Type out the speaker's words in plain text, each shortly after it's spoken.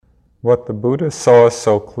What the Buddha saw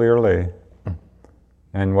so clearly,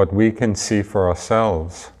 and what we can see for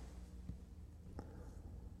ourselves,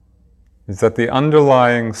 is that the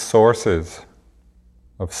underlying sources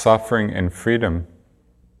of suffering and freedom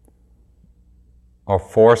are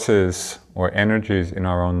forces or energies in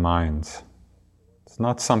our own minds. It's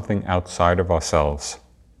not something outside of ourselves.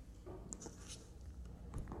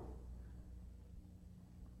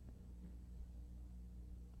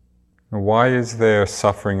 Why is there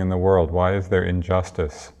suffering in the world? Why is there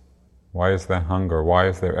injustice? Why is there hunger? Why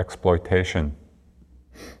is there exploitation?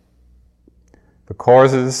 The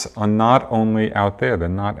causes are not only out there, they're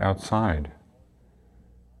not outside.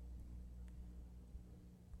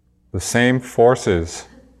 The same forces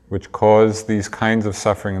which cause these kinds of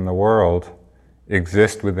suffering in the world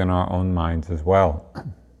exist within our own minds as well. I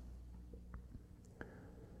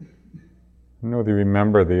don't know if you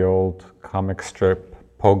remember the old comic strip,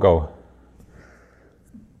 Pogo.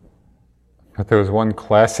 But there was one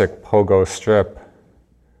classic Pogo strip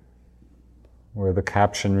where the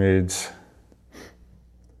caption reads,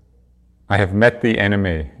 "I have met the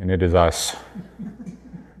enemy, and it is us."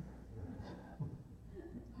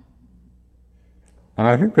 And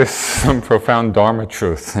I think there's some profound Dharma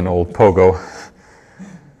truth in old Pogo.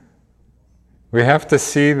 We have to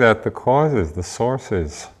see that the causes, the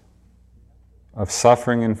sources of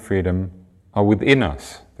suffering and freedom are within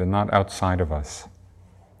us. They're not outside of us.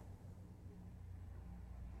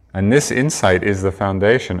 And this insight is the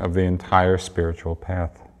foundation of the entire spiritual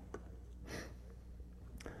path.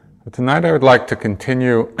 But tonight I would like to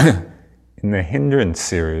continue in the Hindrance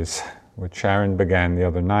series, which Sharon began the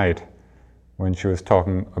other night when she was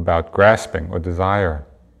talking about grasping or desire.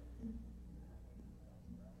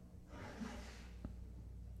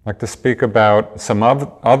 I'd like to speak about some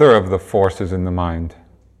other of the forces in the mind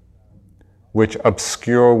which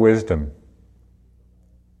obscure wisdom,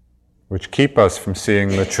 which keep us from seeing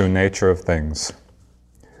the true nature of things.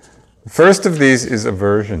 The first of these is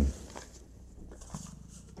aversion.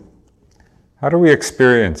 How do we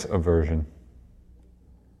experience aversion?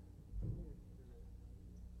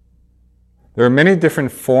 There are many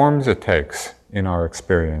different forms it takes in our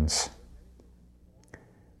experience.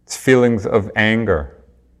 It's feelings of anger,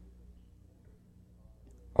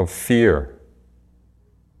 of fear,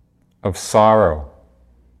 of sorrow,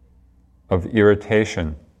 of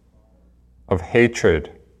irritation, of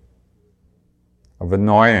hatred, of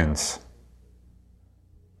annoyance,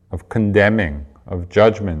 of condemning, of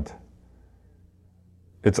judgment.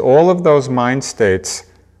 It's all of those mind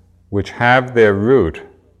states which have their root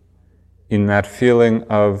in that feeling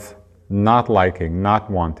of not liking, not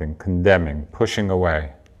wanting, condemning, pushing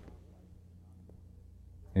away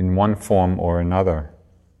in one form or another.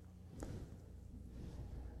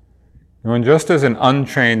 And just as an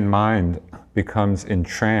untrained mind becomes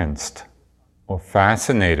entranced or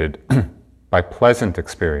fascinated by pleasant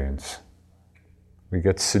experience, we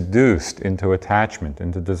get seduced into attachment,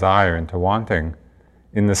 into desire, into wanting.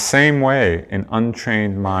 In the same way, an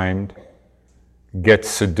untrained mind gets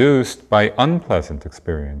seduced by unpleasant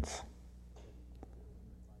experience.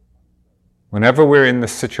 Whenever we're in the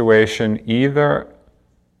situation either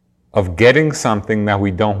of getting something that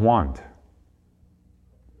we don't want,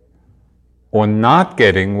 or not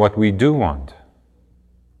getting what we do want.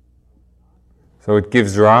 So it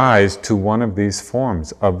gives rise to one of these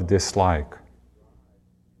forms of dislike,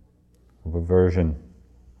 of aversion.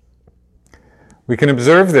 We can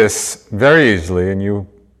observe this very easily, and you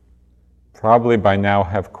probably by now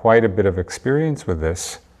have quite a bit of experience with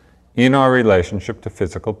this, in our relationship to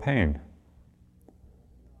physical pain.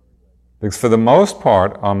 Because for the most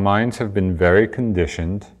part, our minds have been very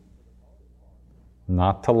conditioned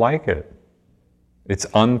not to like it. It's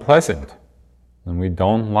unpleasant, and we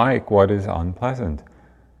don't like what is unpleasant.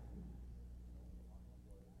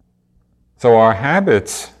 So our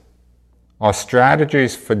habits, our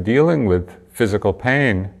strategies for dealing with physical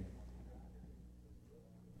pain,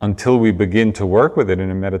 until we begin to work with it in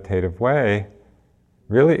a meditative way,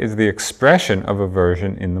 really is the expression of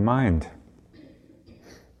aversion in the mind.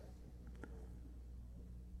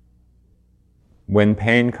 When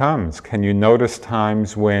pain comes, can you notice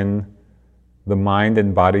times when the mind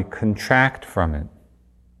and body contract from it?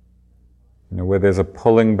 Where there's a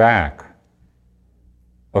pulling back,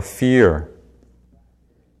 a fear,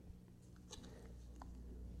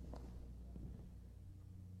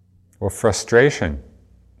 or frustration.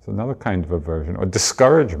 It's another kind of aversion, or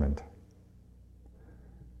discouragement.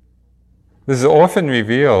 This is often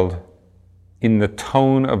revealed in the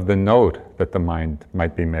tone of the note that the mind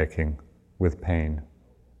might be making with pain.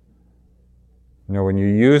 When you're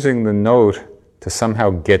using the note to somehow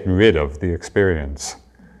get rid of the experience,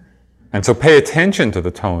 And so pay attention to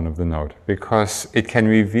the tone of the note, because it can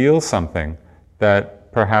reveal something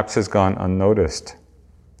that perhaps has gone unnoticed.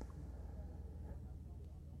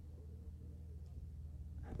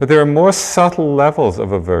 But there are more subtle levels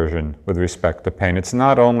of aversion with respect to pain. It's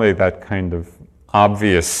not only that kind of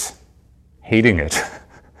obvious hating it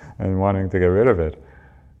and wanting to get rid of it.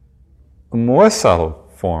 A more subtle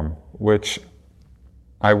form, which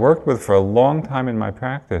I worked with for a long time in my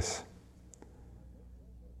practice,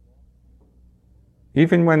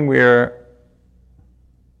 even when we're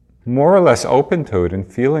more or less open to it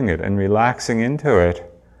and feeling it and relaxing into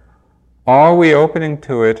it, are we opening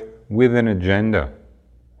to it with an agenda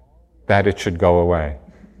that it should go away?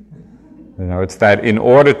 You know, it's that in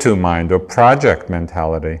order to mind or project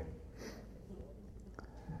mentality.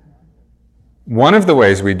 One of the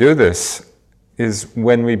ways we do this is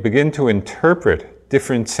when we begin to interpret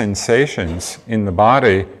different sensations in the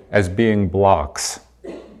body as being blocks.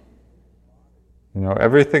 You know,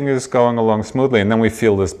 everything is going along smoothly, and then we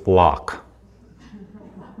feel this block.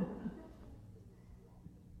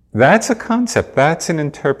 That's a concept, that's an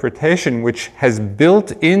interpretation which has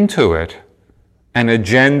built into it an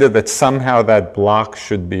agenda that somehow that block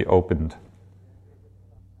should be opened.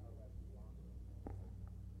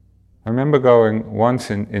 I remember going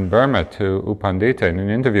once in Burma to U Pandita in an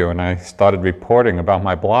interview, and I started reporting about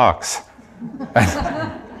my blocks.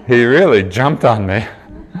 And he really jumped on me.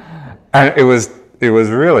 And it was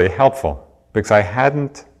really helpful, because I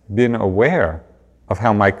hadn't been aware of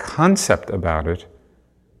how my concept about it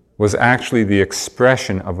was actually the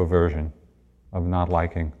expression of aversion, of not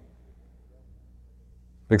liking.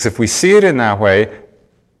 Because if we see it in that way,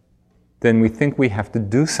 then we think we have to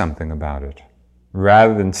do something about it,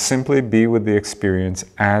 rather than simply be with the experience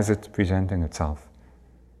as it's presenting itself.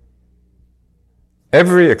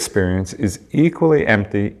 Every experience is equally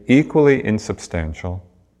empty, equally insubstantial.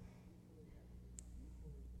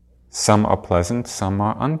 Some are pleasant, some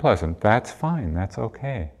are unpleasant. That's fine, that's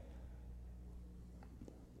okay.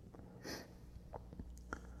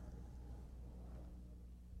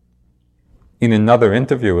 In another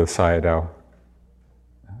interview with Sayadaw,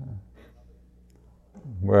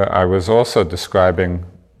 where I was also describing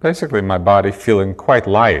basically my body feeling quite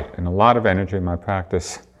light and a lot of energy in my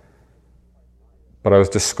practice, but I was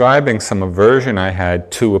describing some aversion I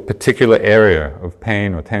had to a particular area of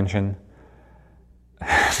pain or tension.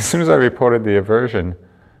 As soon as I reported the aversion,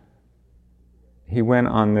 he went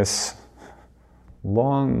on this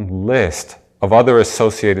long list of other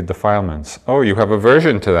associated defilements. Oh, you have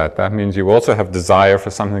aversion to that. That means you also have desire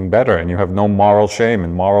for something better, and you have no moral shame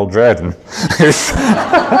and moral dread. And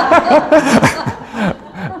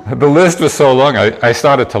the list was so long, I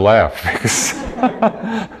started to laugh, because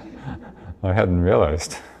I hadn't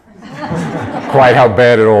realized quite how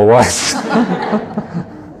bad it all was.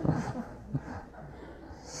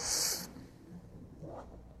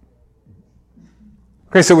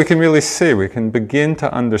 Okay, so we can really see, we can begin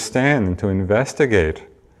to understand and to investigate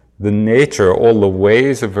the nature, all the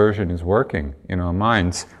ways aversion is working in our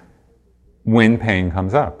minds when pain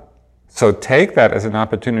comes up. So take that as an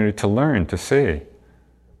opportunity to learn, to see,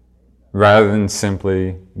 rather than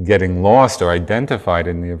simply getting lost or identified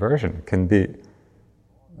in the aversion. It can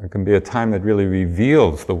be a time that really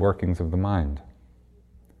reveals the workings of the mind.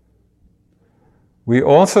 We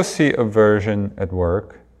also see aversion at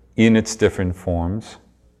work in its different forms,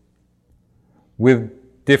 with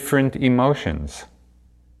different emotions.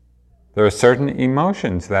 There are certain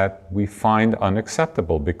emotions that we find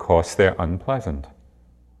unacceptable because they're unpleasant.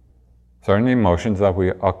 Certain emotions that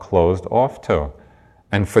we are closed off to.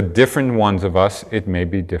 And for different ones of us, it may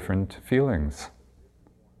be different feelings.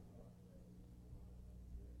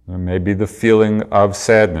 There may be the feeling of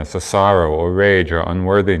sadness, or sorrow, or rage, or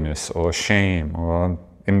unworthiness, or shame, or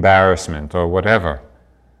embarrassment, or whatever.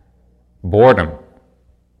 Boredom.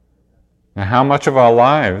 Now, how much of our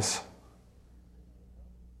lives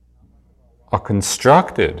are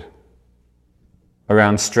constructed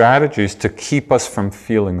around strategies to keep us from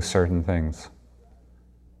feeling certain things?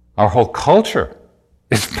 Our whole culture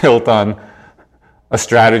is built on a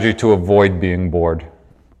strategy to avoid being bored.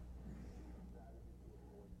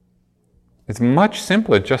 It's much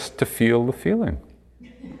simpler just to feel the feeling.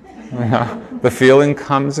 The feeling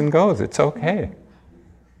comes and goes, it's okay.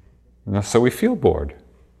 So we feel bored,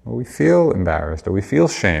 or we feel embarrassed, or we feel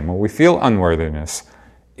shame, or we feel unworthiness,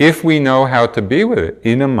 if we know how to be with it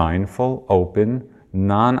in a mindful, open,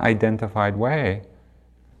 non-identified way.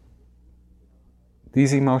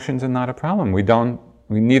 These emotions are not a problem.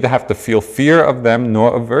 We neither have to feel fear of them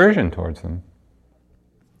nor aversion towards them.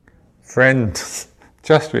 A friend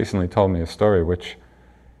just recently told me a story which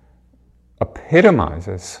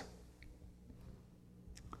epitomizes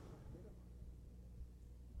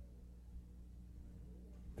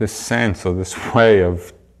this sense or this way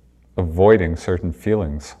of avoiding certain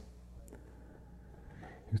feelings.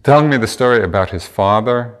 He was telling me the story about his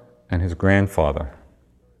father and his grandfather.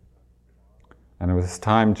 And it was this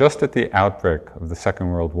time just at the outbreak of the Second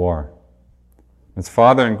World War. His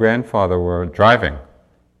father and grandfather were driving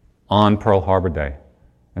on Pearl Harbor Day.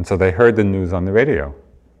 And so they heard the news on the radio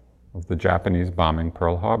of the Japanese bombing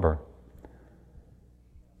Pearl Harbor.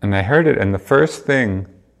 And they heard it, and the first thing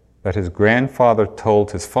that his grandfather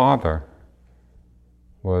told his father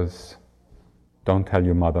was, "Don't tell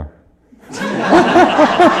your mother."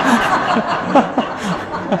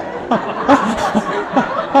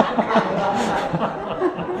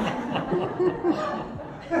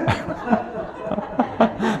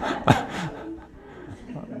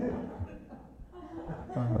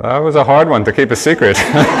 That was a hard one to keep a secret.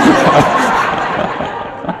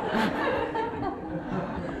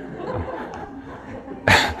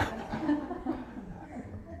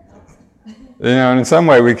 And in some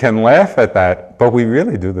way we can laugh at that, but we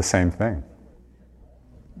really do the same thing.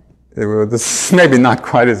 This is maybe not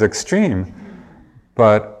quite as extreme,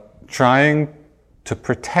 but trying to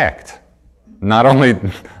protect not only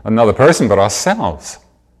another person, but ourselves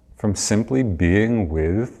from simply being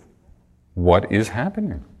with what is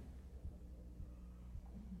happening.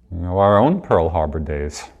 Our own Pearl Harbor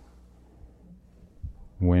days,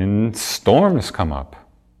 when storms come up,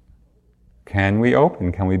 can we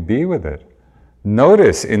open? Can we be with it?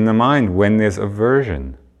 Notice in the mind when there's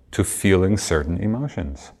aversion to feeling certain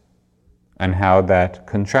emotions and how that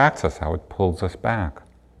contracts us, how it pulls us back.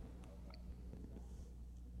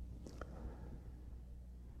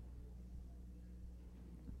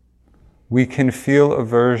 We can feel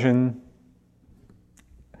aversion.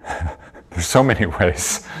 There's so many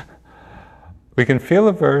ways. We can feel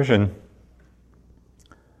aversion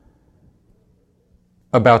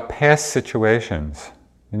about past situations.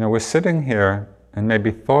 We're sitting here and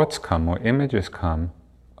maybe thoughts come or images come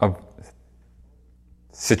of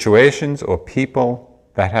situations or people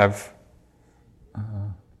that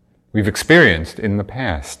we've experienced in the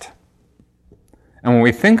past. And when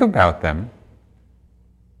we think about them,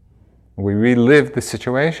 we relive the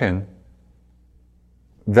situation,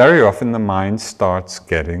 very often the mind starts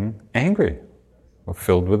getting angry or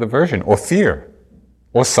filled with aversion or fear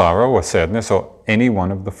or sorrow or sadness or any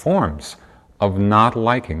one of the forms of not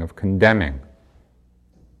liking, of condemning.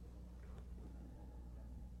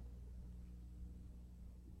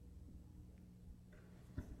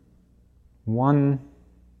 One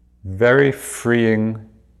very freeing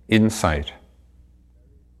insight,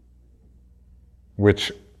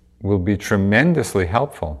 which will be tremendously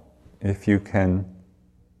helpful if you can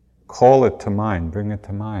call it to mind, bring it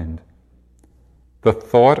to mind. The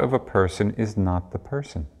thought of a person is not the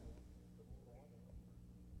person.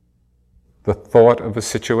 The thought of a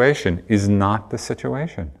situation is not the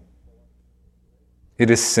situation. It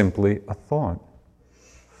is simply a thought.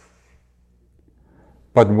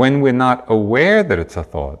 But when we're not aware that it's a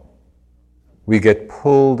thought, we get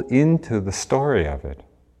pulled into the story of it,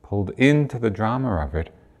 pulled into the drama of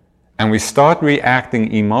it, and we start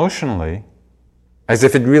reacting emotionally as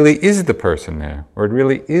if it really is the person there, or it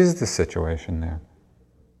really is the situation there.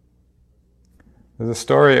 There's a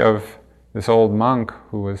story of this old monk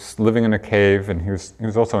who was living in a cave, and he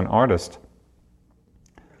was also an artist.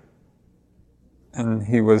 And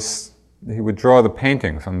he would draw the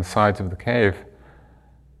paintings on the sides of the cave.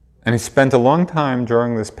 And he spent a long time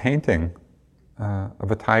drawing this painting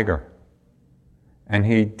of a tiger. And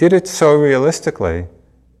he did it so realistically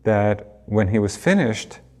that when he was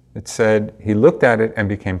finished, it said he looked at it and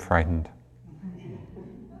became frightened.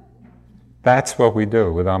 That's what we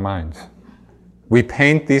do with our minds. We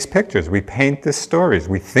paint these pictures, we paint these stories,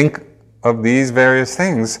 we think of these various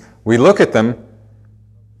things, we look at them,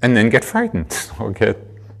 and then get frightened, or get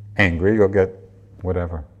angry, or get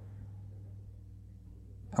whatever.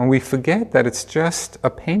 And we forget that it's just a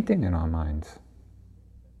painting in our minds.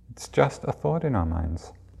 It's just a thought in our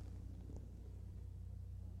minds.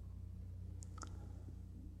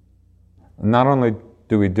 Not only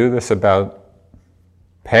do we do this about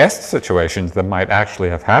past situations that might actually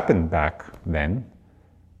have happened back then,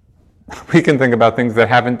 we can think about things that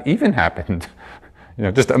haven't even happened.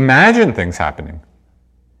 Just imagine things happening.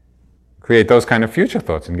 Create those kind of future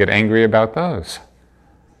thoughts and get angry about those.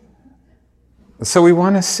 So we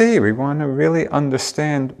want to really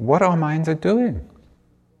understand what our minds are doing.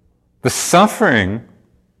 The suffering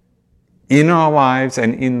in our lives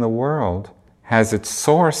and in the world has its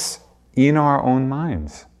source in our own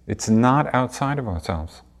minds. It's not outside of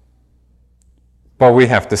ourselves. But we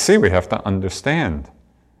have to understand.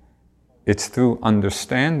 It's through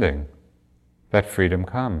understanding that freedom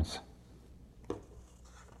comes.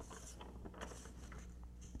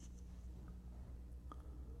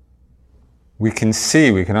 We can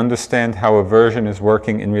understand how aversion is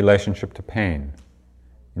working in relationship to pain,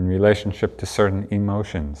 in relationship to certain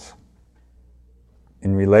emotions,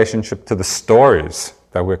 in relationship to the stories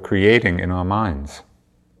that we're creating in our minds.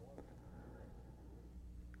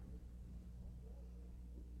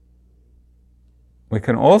 We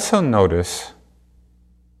can also notice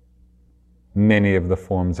many of the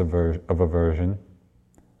forms of aversion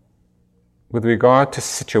with regard to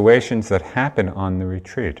situations that happen on the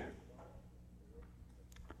retreat.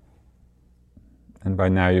 And by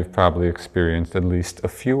now you've probably experienced at least a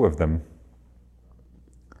few of them.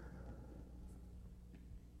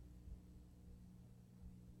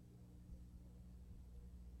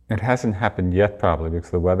 It hasn't happened yet probably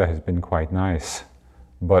because the weather has been quite nice,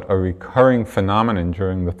 but a recurring phenomenon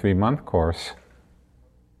during the 3-month course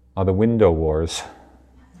are the window wars.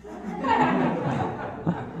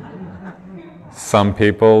 Some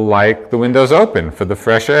people like the windows open for the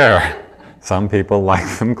fresh air. Some people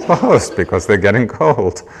like them closed because they're getting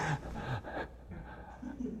cold.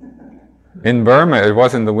 In Burma, it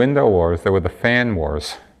wasn't the window wars, there were the fan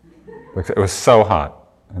wars. It was so hot.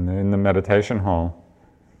 And they're in the meditation hall.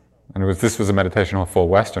 And this was a meditation hall full of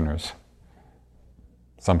Westerners.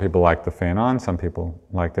 Some people liked the fan on, some people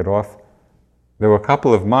liked it off. There were a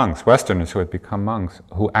couple of monks, Westerners who had become monks,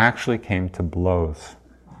 who actually came to blows.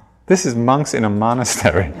 This is monks in a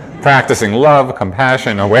monastery, practicing love,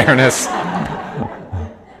 compassion, awareness.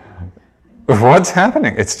 What's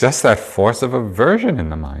happening? It's just that force of aversion in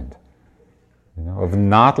the mind, of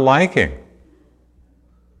not liking.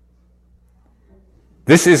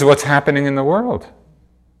 This is what's happening in the world.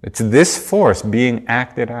 It's this force being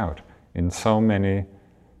acted out in so many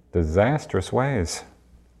disastrous ways.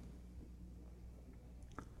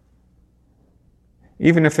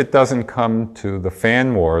 Even if it doesn't come to the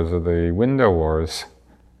fan wars or the window wars,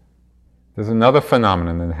 there's another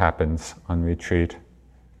phenomenon that happens on retreat.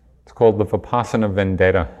 It's called the Vipassana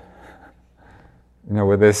vendetta.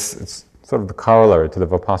 Where it's sort of the corollary to the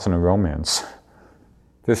Vipassana romance.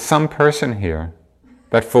 There's some person here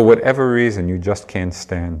that for whatever reason you just can't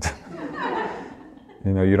stand.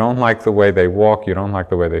 You don't like the way they walk, you don't like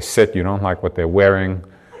the way they sit, you don't like what they're wearing.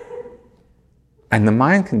 And the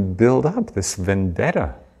mind can build up this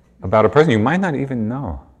vendetta about a person you might not even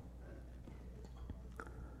know.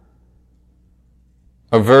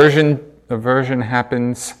 Aversion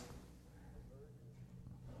happens,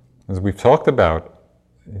 as we've talked about,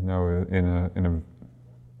 in a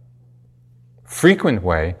frequent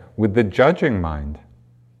way with the judging mind.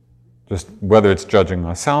 Just whether it's judging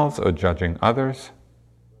ourselves or judging others.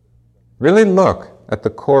 Really look at the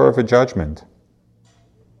core of a judgment.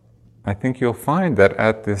 I think you'll find that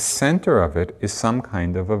at the center of it is some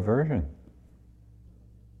kind of aversion.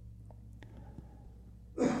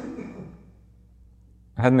 I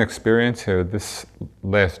had an experience here this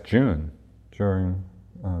last June during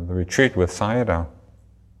the retreat with Sayadaw.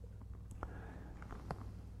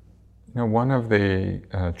 One of the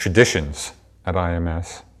traditions at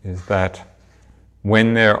IMS is that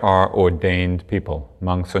when there are ordained people,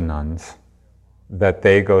 monks or nuns, that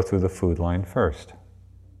they go through the food line first.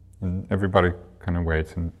 And everybody kind of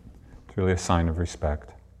waits, and it's really a sign of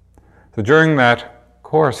respect. So during that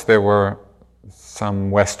course, there were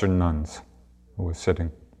some Western nuns who were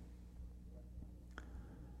sitting.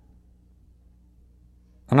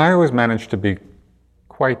 And I always managed to be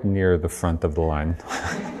quite near the front of the line.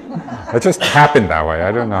 It just happened that way,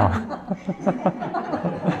 I don't know.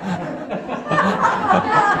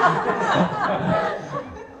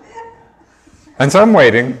 And so I'm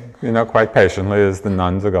waiting, quite patiently as the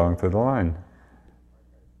nuns are going through the line.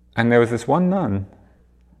 And there was this one nun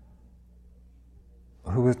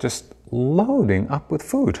who was just loading up with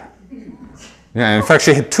food. In fact,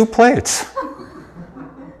 she had 2 plates.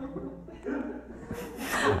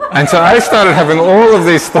 And so I started having all of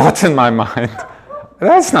these thoughts in my mind.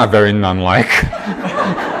 That's not very nun-like.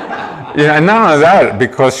 And not only that,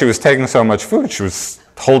 because she was taking so much food, she was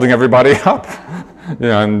holding everybody up.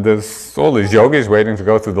 And there's all these yogis waiting to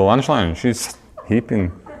go through the lunch line, and she's heaping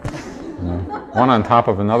one on top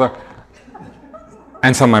of another.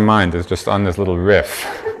 And so my mind is just on this little riff,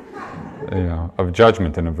 of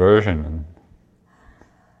judgment and aversion.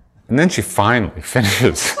 And then she finally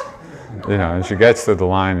finishes, and she gets to the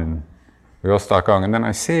line, and we all start going. And then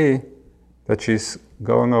I see that she's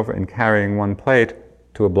going over and carrying one plate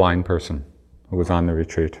to a blind person who was on the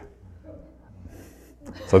retreat.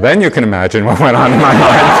 So then you can imagine what went on in my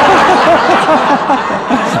mind.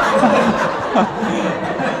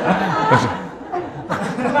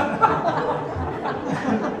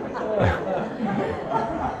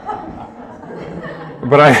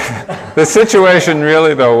 the situation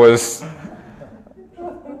really, though, was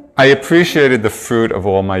I appreciated the fruit of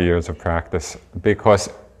all my years of practice because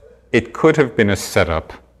it could have been a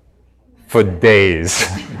setup for days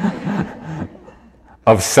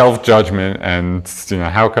of self-judgment and,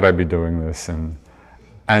 how could I be doing this? And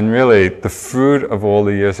really, the fruit of all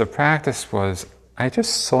the years of practice was I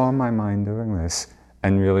just saw my mind doing this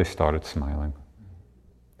and really started smiling.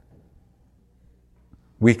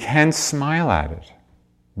 We can smile at it.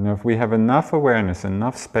 If we have enough awareness,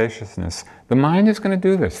 enough spaciousness, the mind is going to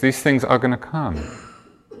do this. These things are going to come.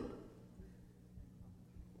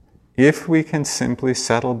 If we can simply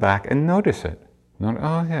settle back and notice it. Not,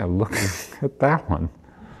 oh yeah, look at that one.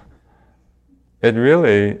 It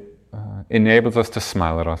really enables us to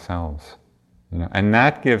smile at ourselves. And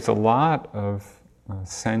that gives a lot of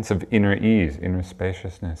sense of inner ease, inner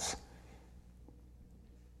spaciousness.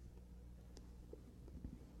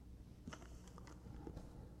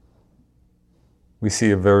 We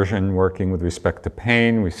see aversion working with respect to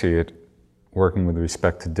pain. We see it working with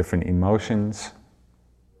respect to different emotions.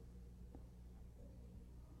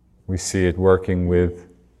 We see it working with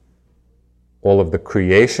all of the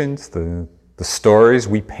creations, the stories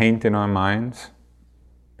we paint in our minds,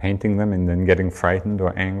 painting them and then getting frightened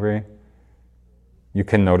or angry. You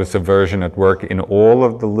can notice aversion at work in all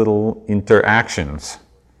of the little interactions.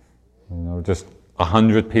 Just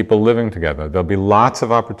 100 people living together. There'll be lots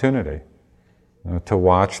of opportunity to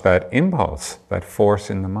watch that impulse, that force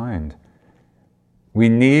in the mind. We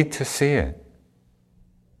need to see it.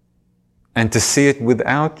 And to see it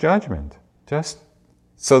without judgment, just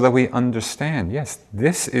so that we understand, yes,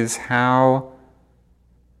 this is how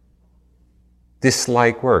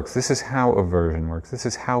dislike works. This is how aversion works. This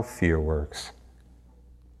is how fear works.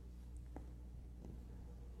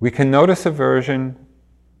 We can notice aversion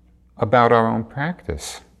about our own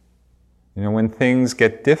practice. When things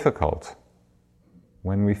get difficult,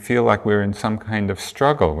 when we feel like we're in some kind of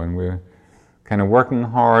struggle, when we're kind of working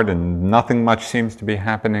hard and nothing much seems to be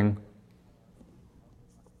happening,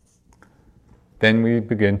 then we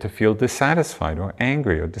begin to feel dissatisfied or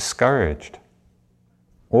angry or discouraged.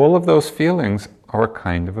 All of those feelings are a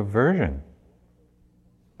kind of aversion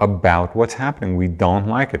about what's happening. We don't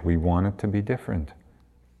like it. We want it to be different.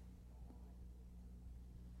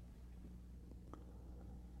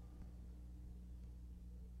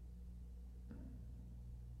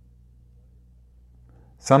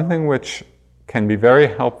 Something which can be very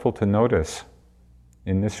helpful to notice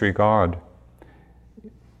in this regard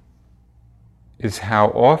is how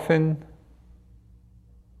often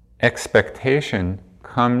expectation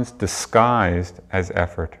comes disguised as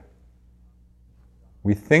effort.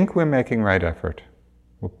 We think we're making right effort.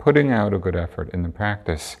 We're putting out a good effort in the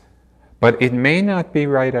practice, but it may not be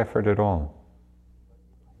right effort at all.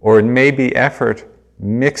 Or it may be effort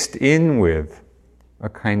mixed in with a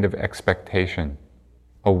kind of expectation,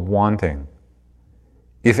 a wanting.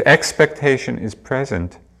 If expectation is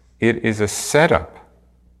present, it is a setup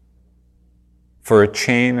for a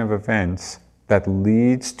chain of events that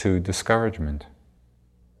leads to discouragement.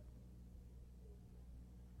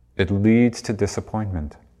 It leads to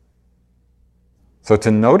disappointment. So to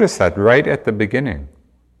notice that right at the beginning,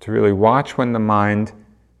 to really watch when the mind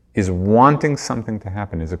is wanting something to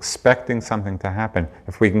happen, is expecting something to happen,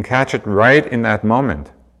 if we can catch it right in that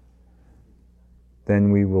moment,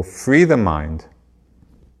 then we will free the mind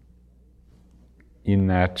in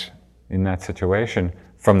that situation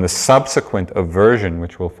from the subsequent aversion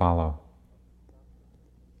which will follow.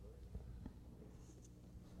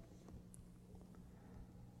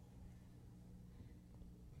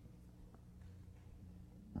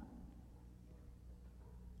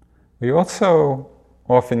 We also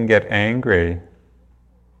often get angry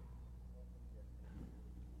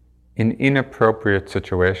in inappropriate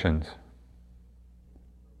situations.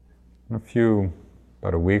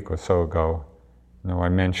 About a week or so ago, I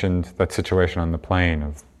mentioned that situation on the plane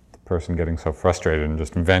of the person getting so frustrated and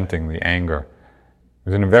just venting the anger. It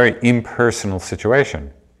was in a very impersonal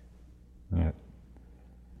situation.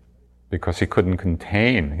 Because he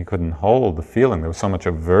couldn't hold the feeling. There was so much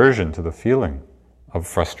aversion to the feeling of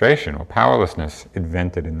frustration or powerlessness, it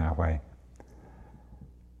vented in that way.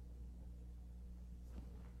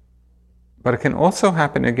 But it can also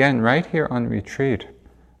happen again right here on retreat.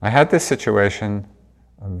 I had this situation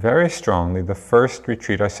very strongly the first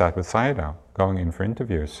retreat I sat with Sayadaw, going in for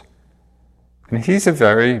interviews. And he's a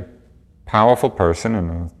very powerful person and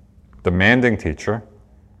a demanding teacher.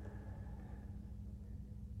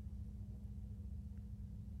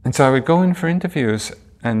 And so I would go in for interviews,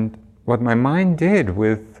 and what my mind did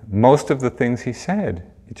with most of the things he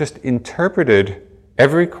said, it just interpreted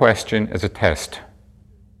every question as a test.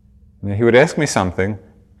 And he would ask me something,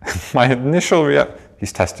 my initial reaction,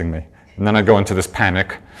 he's testing me. And then I'd go into this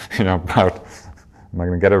panic, about, am I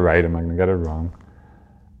going to get it right, am I going to get it wrong?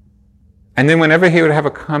 And then whenever he would have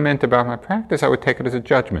a comment about my practice, I would take it as a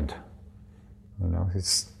judgment.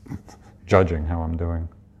 He's judging how I'm doing.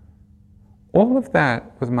 All of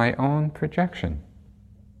that was my own projection.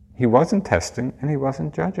 He wasn't testing and he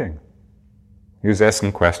wasn't judging. He was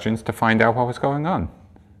asking questions to find out what was going on.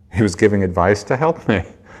 He was giving advice to help me.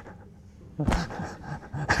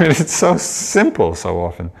 It's so simple so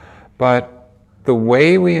often. But the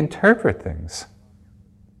way we interpret things,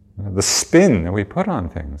 the spin that we put on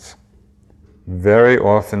things, very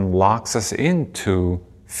often locks us into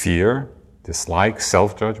fear, dislike,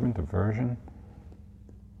 self-judgment, aversion.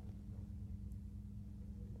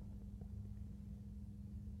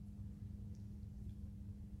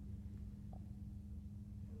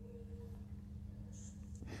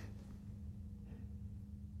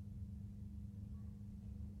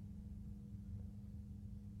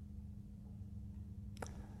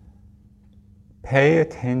 Pay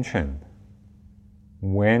attention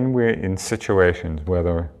when we're in situations,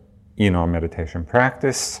 whether in our meditation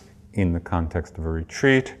practice, in the context of a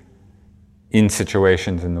retreat, in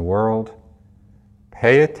situations in the world.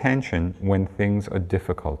 Pay attention when things are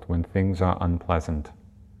difficult, when things are unpleasant.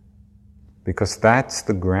 Because that's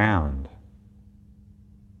the ground.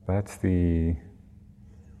 That's the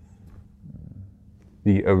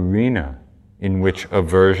arena in which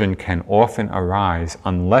aversion can often arise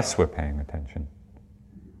unless we're paying attention.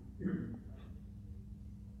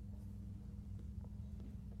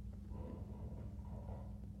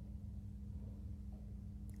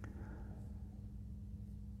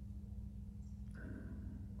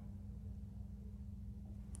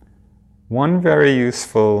 One very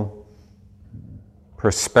useful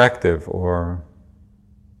perspective or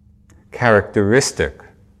characteristic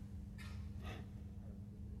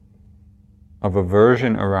of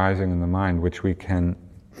aversion arising in the mind, which we can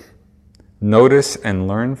notice and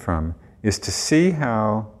learn from, is to see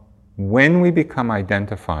how when we become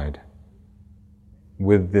identified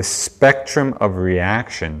with this spectrum of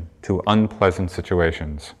reaction to unpleasant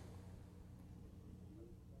situations,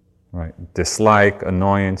 right? Dislike,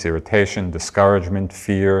 annoyance, irritation, discouragement,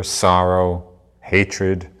 fear, sorrow,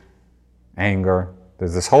 hatred, anger.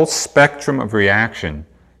 There's this whole spectrum of reaction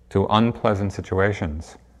to unpleasant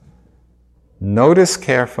situations. Notice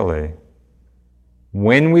carefully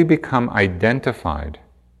when we become identified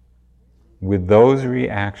with those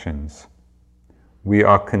reactions, we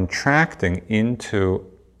are contracting into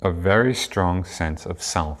a very strong sense of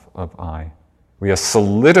self, of I. We are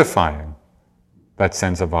solidifying that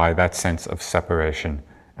sense of I, that sense of separation.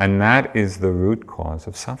 And that is the root cause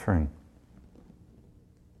of suffering.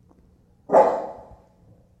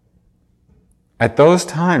 At those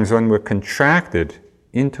times when we're contracted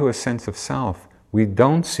into a sense of self, we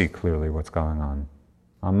don't see clearly what's going on.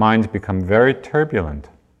 Our minds become very turbulent.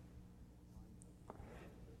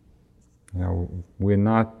 We're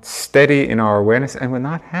not steady in our awareness and we're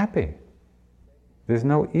not happy. There's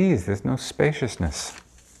no ease, there's no spaciousness.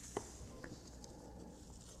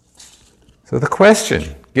 So the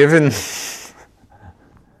question, given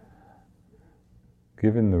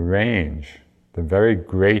the range, the very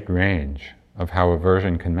great range of how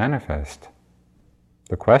aversion can manifest,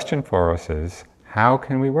 the question for us is, how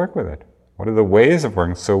can we work with it? What are the ways of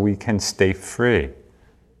working so we can stay free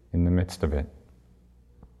in the midst of it?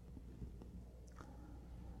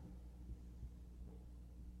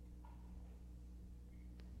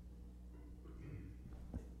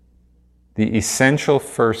 The essential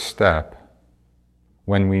first step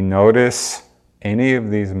when we notice any of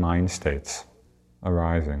these mind states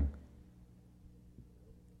arising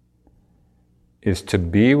is to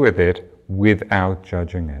be with it without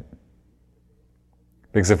judging it.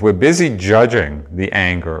 Because if we're busy judging the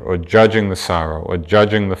anger, or judging the sorrow, or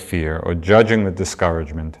judging the fear, or judging the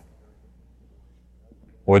discouragement,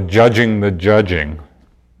 or judging the judging,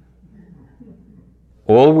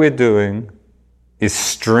 all we're doing is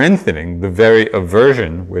strengthening the very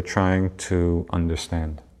aversion we're trying to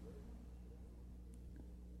understand.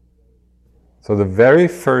 So the very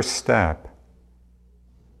first step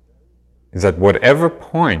is at whatever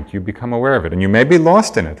point you become aware of it, and you may be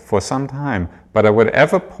lost in it for some time, but at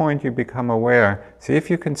whatever point you become aware, see if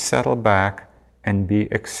you can settle back and be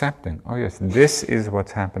accepting. Oh yes, this is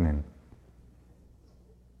what's happening.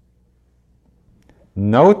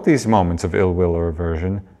 Note these moments of ill will or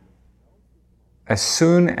aversion as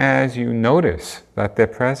soon as you notice that they're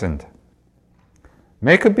present.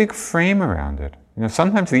 Make a big frame around it.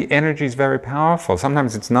 Sometimes the energy is very powerful.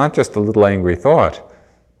 Sometimes it's not just a little angry thought.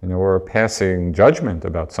 or passing judgment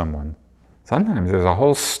about someone. Sometimes there's a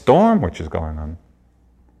whole storm which is going on.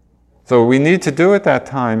 So what we need to do at that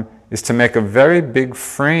time is to make a very big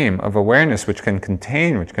frame of awareness which can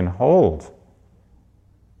contain, which can hold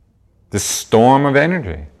this storm of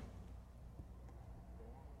energy.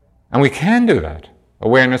 And we can do that.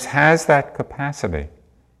 Awareness has that capacity.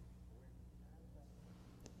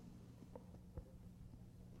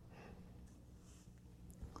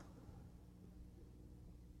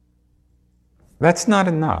 That's not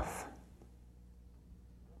enough.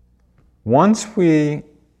 Once we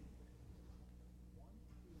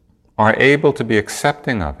are able to be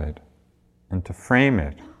accepting of it and to frame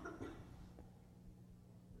it,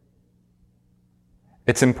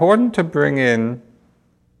 it's important to bring in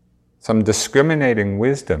some discriminating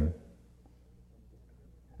wisdom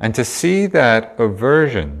and to see that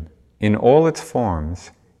aversion in all its forms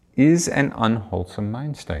is an unwholesome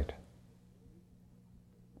mind state.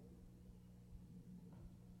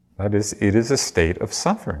 That is, it is a state of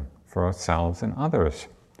suffering for ourselves and others.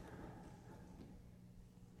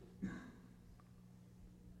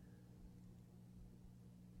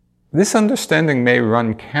 This understanding may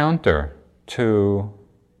run counter to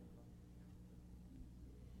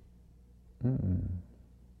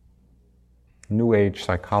New Age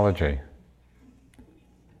psychology.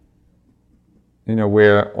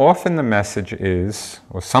 Where often the message is,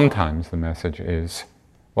 or sometimes the message is,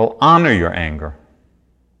 well, honor your anger.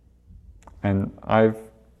 And I've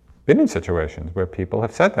been in situations where people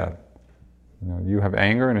have said that. You have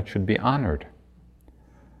anger and it should be honored.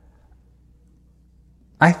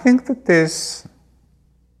 I think that there's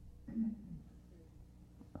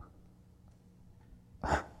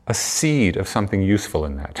a seed of something useful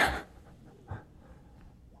in that.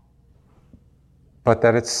 But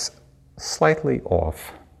that it's slightly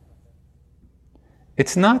off.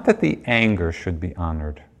 It's not that the anger should be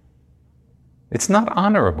honored. It's not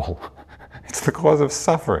honorable. It's the cause of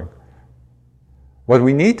suffering. What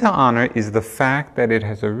we need to honor is the fact that it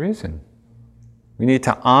has arisen. We need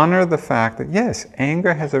to honor the fact that, yes,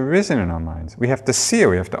 anger has arisen in our minds. We have to see it,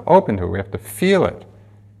 we have to open to it, we have to feel it.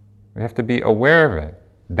 We have to be aware of it.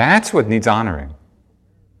 That's what needs honoring.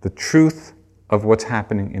 The truth of what's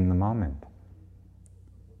happening in the moment.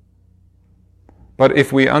 But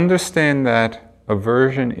if we understand that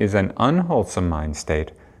aversion is an unwholesome mind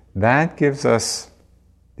state, that gives us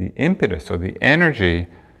the impetus or the energy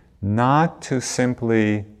not to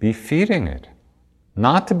simply be feeding it,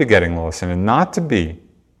 not to be getting lost in it, not to be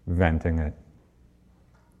venting it.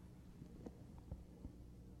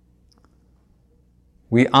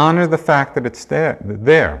 We honor the fact that it's there,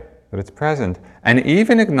 that it's present, and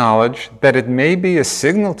even acknowledge that it may be a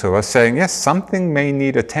signal to us saying, yes, something may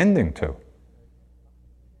need attending to.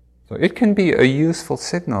 So it can be a useful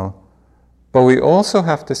signal, but we also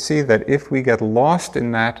have to see that if we get lost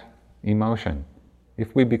in that emotion,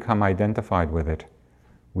 if we become identified with it,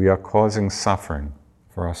 we are causing suffering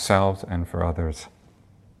for ourselves and for others.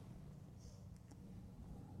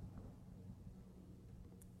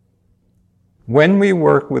 When we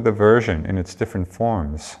work with aversion in its different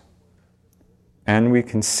forms, and we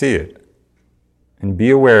can see it and be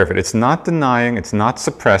aware of it, it's not denying, it's not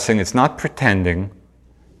suppressing, it's not pretending.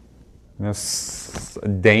 There's a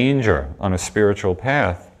danger on a spiritual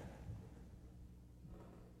path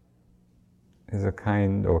is a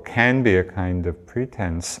kind, or can be a kind of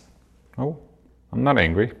pretense. Oh, I'm not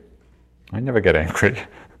angry. I never get angry.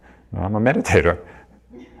 I'm a meditator.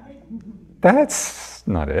 That's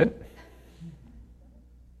not it.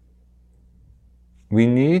 We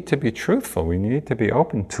need to be truthful. We need to be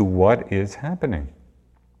open to what is happening.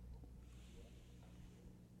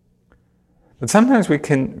 But sometimes we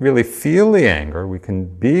can really feel the anger, we can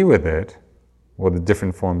be with it, or the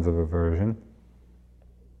different forms of aversion,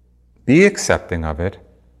 be accepting of it,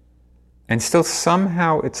 and still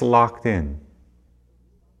somehow it's locked in.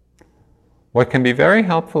 What can be very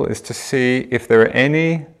helpful is to see if there are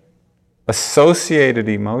any associated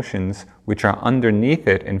emotions which are underneath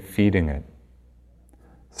it and feeding it.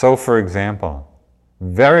 So, for example,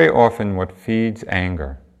 very often what feeds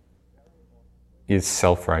anger is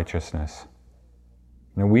self-righteousness.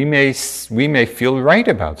 Now, we may feel right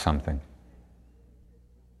about something.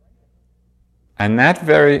 And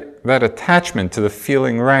that attachment to the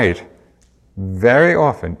feeling right very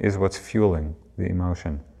often is what's fueling the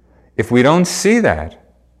emotion. If we don't see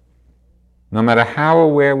that, no matter how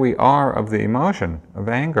aware we are of the emotion of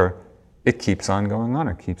anger, it keeps on going on,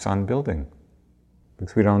 it keeps on building,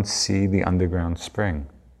 because we don't see the underground spring.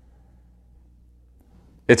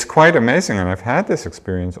 It's quite amazing, and I've had this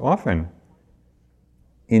experience often,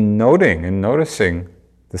 in noting and noticing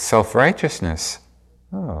the self-righteousness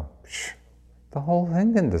oh, the whole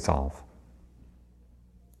thing can dissolve.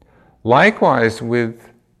 Likewise with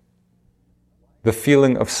the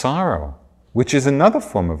feeling of sorrow, which is another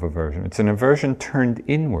form of aversion. It's an aversion turned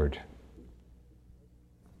inward.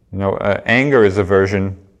 Anger is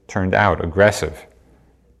aversion turned out, aggressive.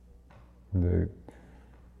 The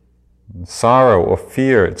sorrow or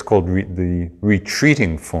fear, it's called the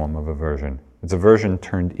retreating form of aversion. It's aversion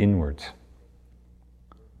turned inwards.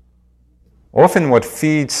 Often what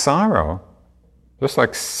feeds sorrow, just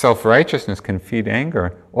like self-righteousness can feed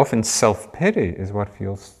anger, often self-pity is what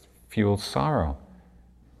fuels sorrow.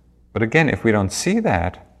 But again, if we don't see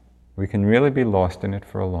that, we can really be lost in it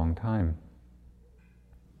for a long time.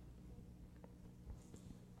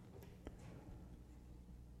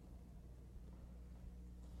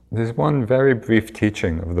 There's one very brief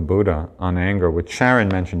teaching of the Buddha on anger, which Sharon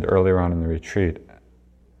mentioned earlier on in the retreat.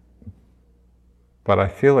 But I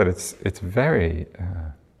feel that it's very,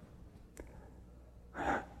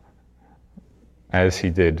 as he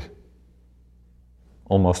did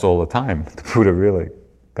almost all the time, the Buddha really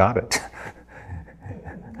got it.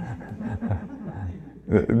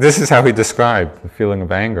 This is how he described the feeling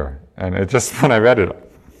of anger. And it just, when I read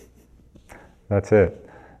it, that's it.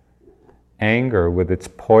 Anger with its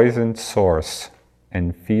poisoned source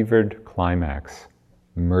and fevered climax,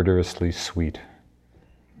 murderously sweet.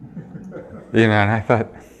 And I thought,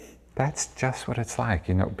 that's just what it's like,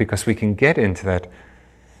 because we can get into that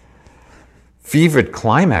fevered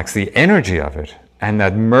climax, the energy of it, and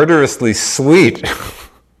that murderously sweet,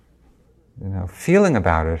 feeling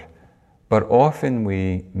about it, but often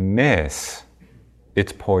we miss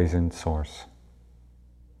its poisoned source.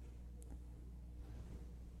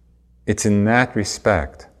 It's in that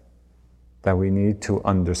respect that we need to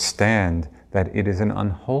understand that it is an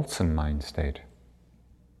unwholesome mind state.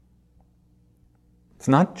 It's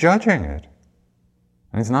not judging it,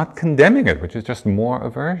 and it's not condemning it, which is just more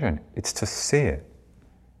aversion. It's to see it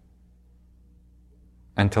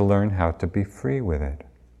and to learn how to be free with it.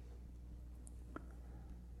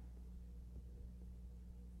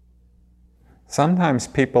 Sometimes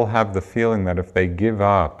people have the feeling that if they give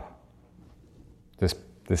up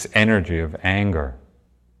this energy of anger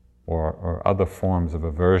or other forms of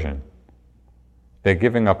aversion, they're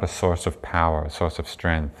giving up a source of power, a source of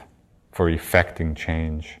strength for effecting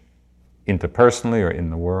change interpersonally or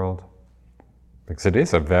in the world, because it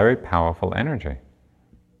is a very powerful energy.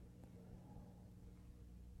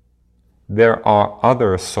 There are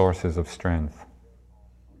other sources of strength,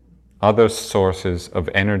 other sources of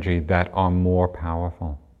energy that are more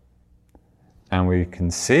powerful. And we can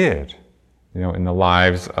see it, in the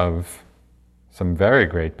lives of some very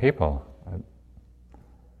great people.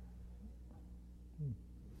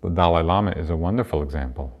 The Dalai Lama is a wonderful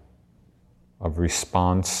example of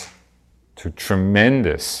response to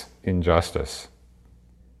tremendous injustice,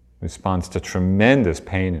 response to tremendous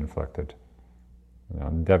pain inflicted,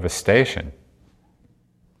 devastation.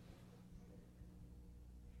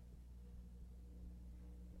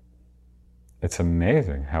 It's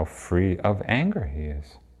amazing how free of anger he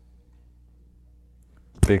is,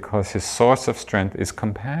 because his source of strength is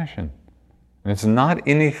compassion. And it's not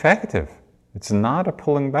ineffective. It's not a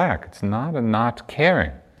pulling back. It's not a not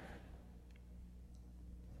caring.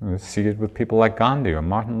 We see it with people like Gandhi or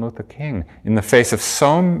Martin Luther King. In the face of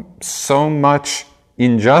so much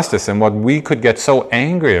injustice and what we could get so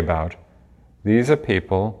angry about, these are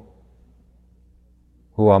people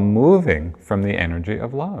who are moving from the energy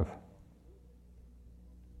of love.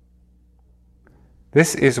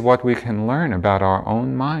 This is what we can learn about our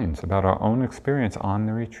own minds, about our own experience on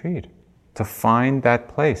the retreat, to find that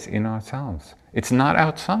place in ourselves. It's not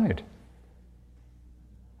outside.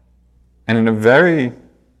 And in a very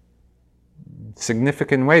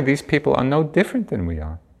significant way, these people are no different than we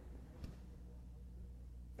are.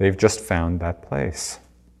 They've just found that place.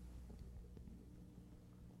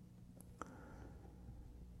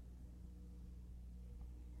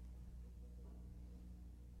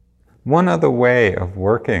 One other way of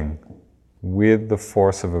working with the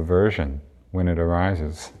force of aversion when it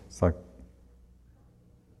arises, it's like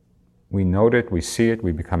we note it, we see it,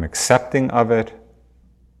 we become accepting of it,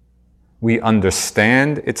 we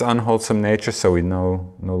understand its unwholesome nature, so we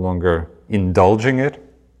no longer indulging it.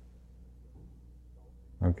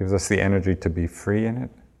 It gives us the energy to be free in it.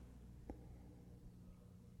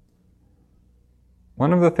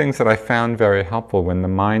 One of the things that I found very helpful when the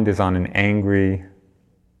mind is on an angry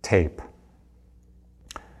tape,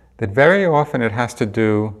 that very often it has to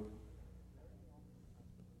do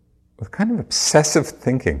with kind of obsessive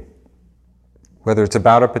thinking. Whether it's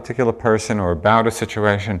about a particular person or about a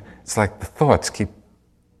situation, it's like the thoughts keep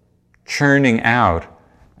churning out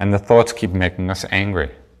And the thoughts keep making us angry.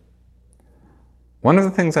 One of the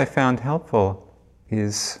things I found helpful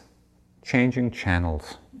is changing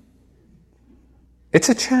channels. It's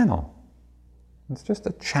a channel. It's just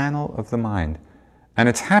a channel of the mind. And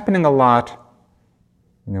it's happening a lot,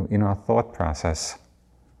 in our thought process.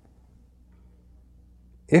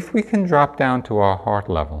 If we can drop down to our heart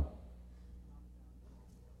level,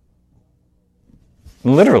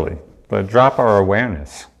 literally, but drop our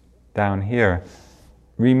awareness down here,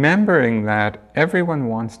 remembering that everyone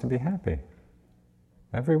wants to be happy.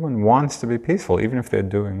 Everyone wants to be peaceful, even if they're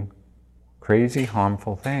doing crazy,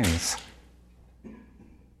 harmful things.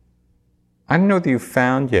 I don't know that you've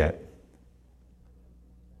found yet.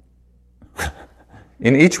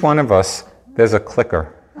 In each one of us, there's a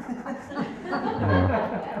clicker.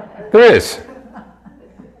 There is.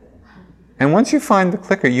 And once you find the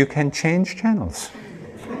clicker, you can change channels.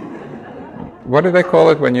 What do they call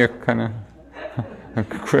it when you're kind of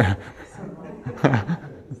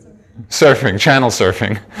surfing, channel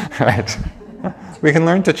surfing, right? We can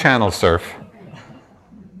learn to channel surf.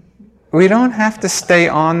 We don't have to stay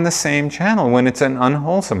on the same channel when it's an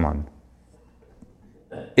unwholesome one.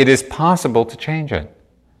 It is possible to change it.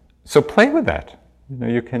 So play with that.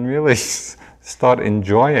 You can really start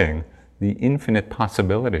enjoying the infinite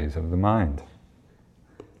possibilities of the mind.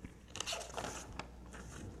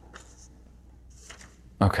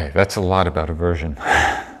 Okay, that's a lot about aversion.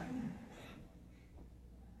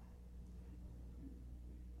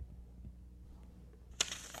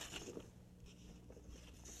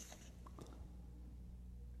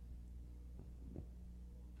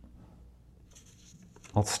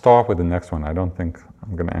 I'll start with the next one. I don't think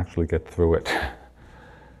I'm going to actually get through it.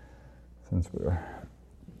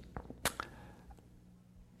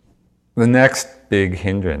 The next big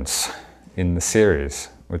hindrance in the series,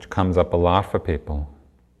 which comes up a lot for people,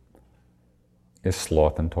 is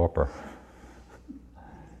sloth and torpor.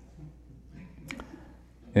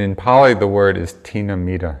 In Pali, the word is tina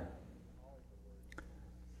mita.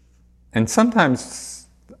 And sometimes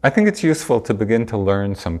I think it's useful to begin to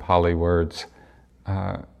learn some Pali words.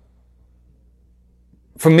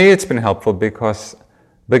 For me, it's been helpful because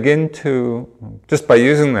just by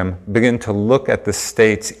using them, begin to look at the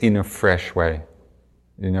states in a fresh way,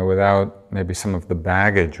 without maybe some of the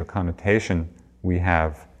baggage or connotation we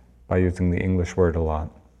have by using the English word a lot.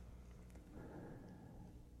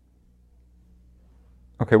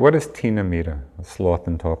 Okay, what is tina mita, sloth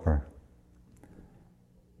and torpor?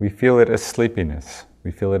 We feel it as sleepiness,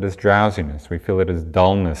 we feel it as drowsiness, we feel it as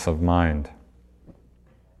dullness of mind.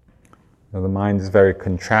 The mind is very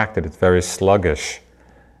contracted, it's very sluggish.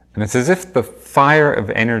 And it's as if the fire of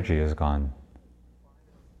energy is gone.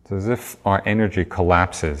 It's as if our energy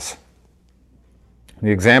collapses.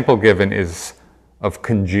 The example given is of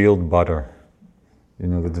congealed butter.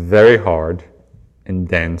 That's very hard and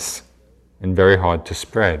dense and very hard to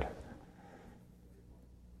spread.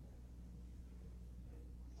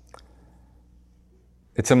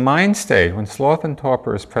 It's a mind state. When sloth and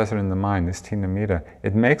torpor is present in the mind, this tina mita,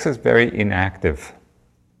 it makes us very inactive.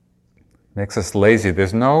 Makes us lazy.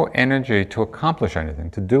 There's no energy to accomplish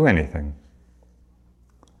anything, to do anything.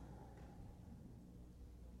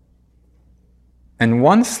 And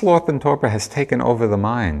once sloth and torpor has taken over the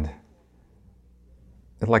mind,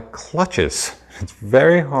 it like clutches. It's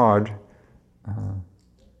very hard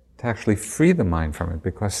to actually free the mind from it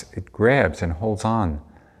because it grabs and holds on.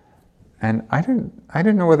 And I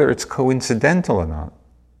don't know whether it's coincidental or not,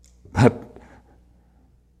 but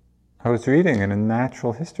I was reading in a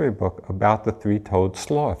natural history book about the three-toed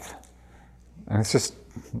sloth. And it's just,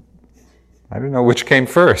 I don't know which came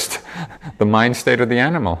first, the mind state or the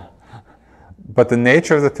animal. But the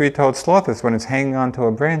nature of the three-toed sloth is when it's hanging onto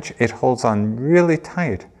a branch, it holds on really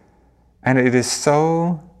tight. And it is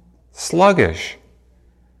so sluggish.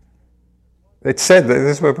 It's said,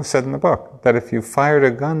 this is what was said in the book, that if you fired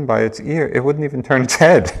a gun by its ear, it wouldn't even turn its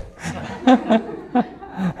head.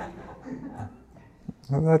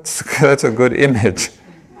 Well, that's a good image.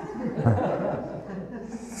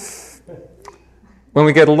 When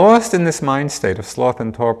we get lost in this mind state of sloth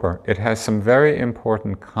and torpor, it has some very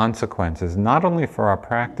important consequences, not only for our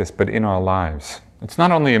practice, but in our lives. It's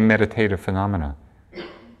not only a meditative phenomena.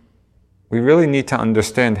 We really need to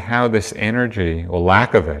understand how this energy, or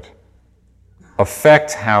lack of it,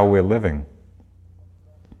 affects how we're living.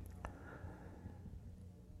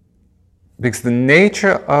 Because the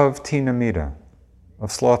nature of tina mita,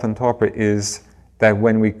 of sloth and torpor, is that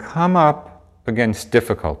when we come up against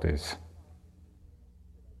difficulties,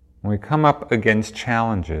 when we come up against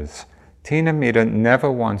challenges, tina mita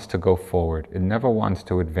never wants to go forward. It never wants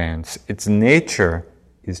to advance. Its nature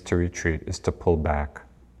is to retreat, is to pull back.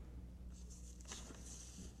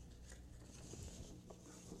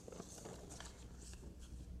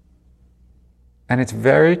 And it's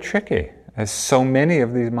very tricky, as so many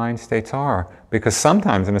of these mind states are, because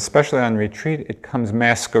sometimes, and especially on retreat, it comes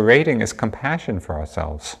masquerading as compassion for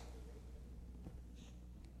ourselves.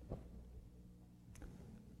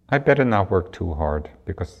 I better not work too hard,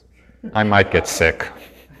 because I might get sick.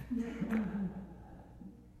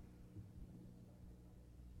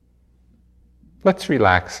 Let's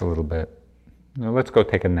relax a little bit. Let's go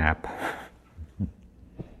take a nap.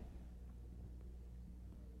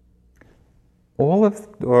 All of,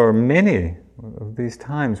 or many of these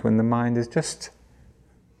times when the mind is just,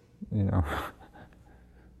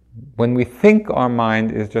 when we think our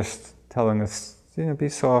mind is just telling us, be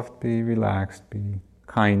soft, be relaxed, be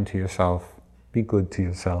kind to yourself, be good to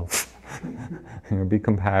yourself, be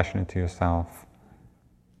compassionate to yourself.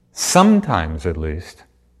 Sometimes, at least,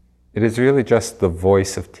 it is really just the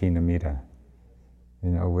voice of Tinamita,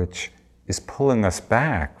 which is pulling us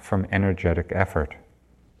back from energetic effort.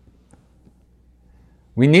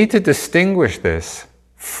 We need to distinguish this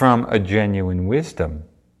from a genuine wisdom,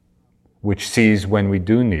 which sees when we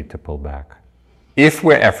do need to pull back. If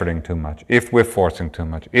we're efforting too much, if we're forcing too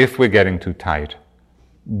much, if we're getting too tight,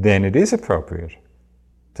 then it is appropriate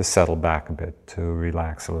to settle back a bit, to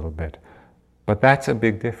relax a little bit. But that's a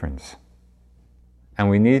big difference. And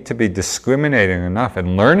we need to be discriminating enough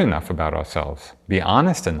and learn enough about ourselves, be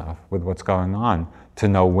honest enough with what's going on, to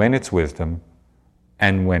know when it's wisdom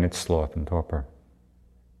and when it's sloth and torpor.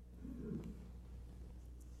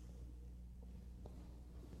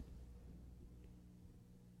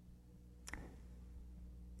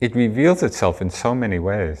 It reveals itself in so many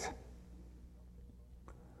ways.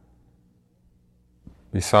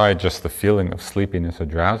 Besides just the feeling of sleepiness or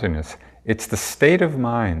drowsiness, it's the state of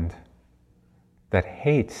mind that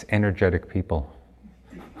hates energetic people.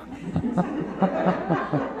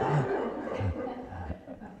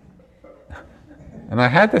 And I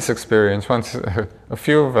had this experience once. A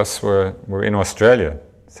few of us were in Australia,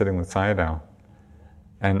 sitting with Sayadaw.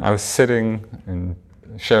 And I was sitting and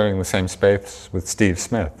sharing the same space with Steve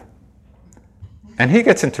Smith. And he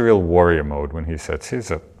gets into real warrior mode when he sits.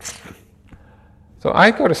 So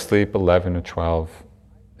I go to sleep 11 or 12,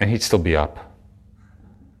 and he'd still be up.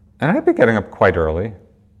 And I'd be getting up quite early,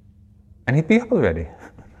 and he'd be up already.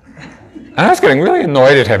 And I was getting really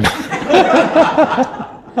annoyed at him.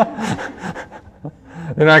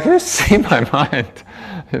 And I could just see my mind,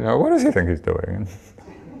 what does he think he's doing?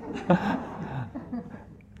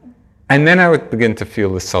 And then I would begin to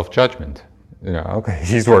feel this self-judgment. Okay,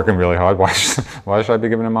 he's working really hard. Why should I be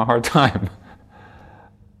giving him a hard time?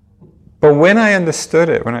 But when I understood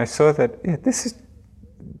it, when I saw that,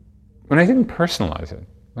 when I didn't personalize it,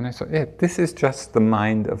 when I saw, this is just the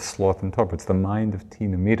mind of sloth and torpor. It's the mind of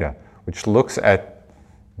Tinamita, which looks at,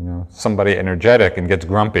 somebody energetic and gets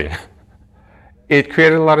grumpy. It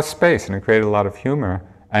created a lot of space and it created a lot of humor.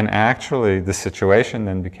 And actually, the situation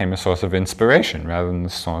then became a source of inspiration rather than a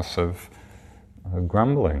source of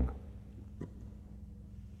grumbling.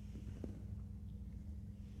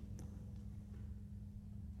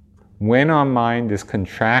 When our mind is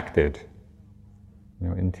contracted,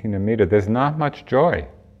 in Tinamita, there's not much joy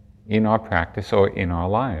in our practice or in our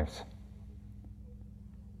lives.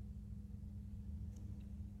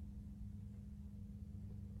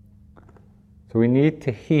 So we need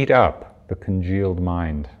to heat up the congealed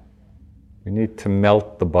mind. We need to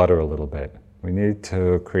melt the butter a little bit. We need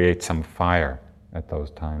to create some fire at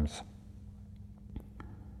those times.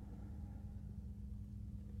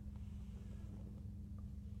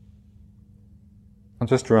 I'll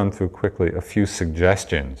just run through quickly a few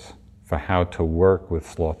suggestions for how to work with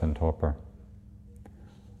sloth and torpor.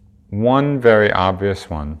 One very obvious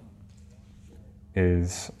one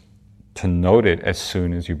is to note it as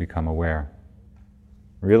soon as you become aware.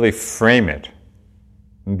 Really frame it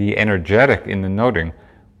and be energetic in the noting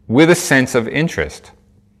with a sense of interest.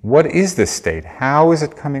 What is this state? How is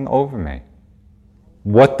it coming over me?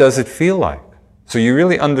 What does it feel like? So you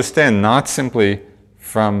really understand, not simply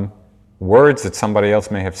from words that somebody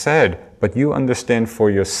else may have said, but you understand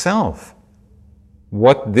for yourself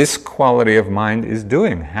what this quality of mind is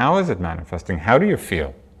doing. How is it manifesting? How do you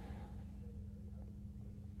feel?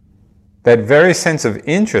 That very sense of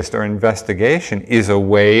interest or investigation is a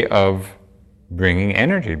way of bringing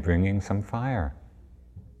energy, bringing some fire.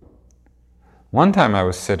 One time I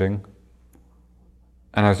was sitting,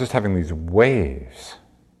 and I was just having these waves,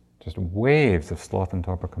 just waves of sloth and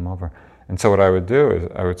torpor come over. And so what I would do is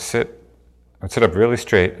I would sit up really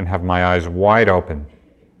straight and have my eyes wide open.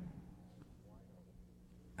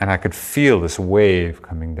 And I could feel this wave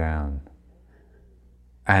coming down.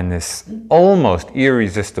 And this almost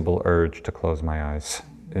irresistible urge to close my eyes.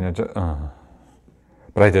 But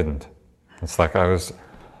I didn't. It's like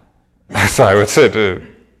so I would sit,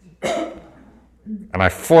 and I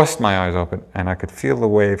forced my eyes open, and I could feel the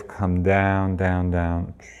wave come down, down,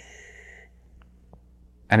 down.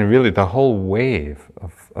 And really, the whole wave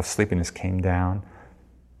of sleepiness came down,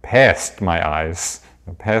 past my eyes,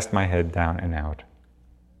 past my head, down and out.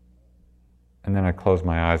 And then I closed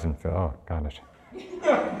my eyes and felt, oh, got it.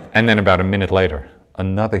 And then about a minute later,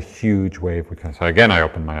 another huge wave would come. So again, I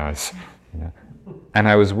opened my eyes. And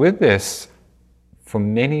I was with this for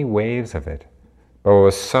many waves of it. But it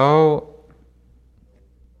was so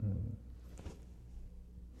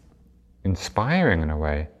inspiring in a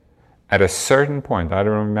way. At a certain point, I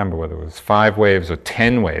don't remember whether it was 5 waves or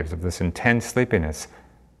 10 waves of this intense sleepiness.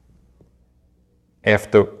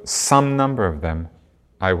 After some number of them,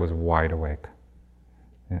 I was wide awake.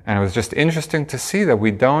 And it was just interesting to see that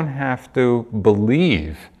we don't have to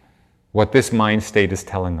believe what this mind state is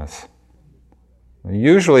telling us.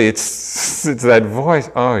 Usually it's that voice,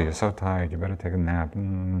 oh, you're so tired, you better take a nap.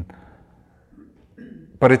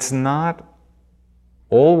 But it's not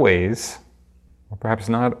always, or perhaps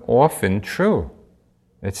not often, true.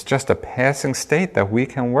 It's just a passing state that we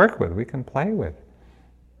can work with, we can play with.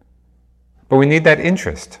 But we need that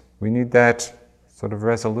interest. We need that sort of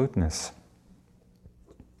resoluteness.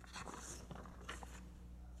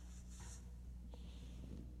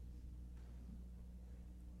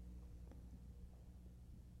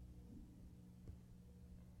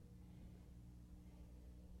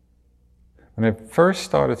 When I first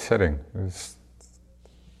started sitting, it was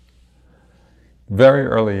very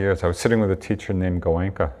early years. I was sitting with a teacher named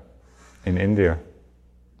Goenka in India.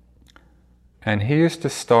 And he used to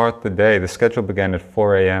start the day, the schedule began at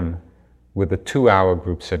 4 a.m. with a 2-hour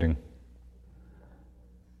group sitting.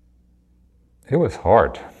 It was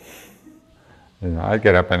hard. I'd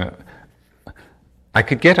get up and I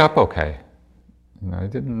could get up okay.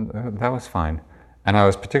 That was fine. And I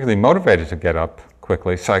was particularly motivated to get up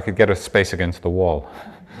quickly so I could get a space against the wall.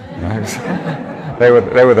 They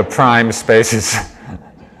were the prime spaces.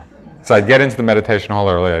 So I'd get into the meditation hall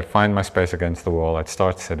early, I'd find my space against the wall, I'd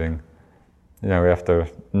start sitting. After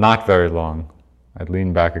not very long, I'd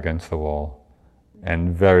lean back against the wall,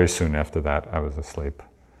 and very soon after that, I was asleep.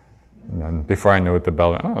 And then before I knew it, the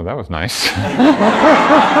bell went, oh, that was nice.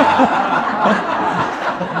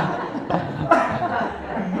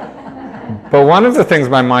 But one of the things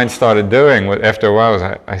my mind started doing after a while was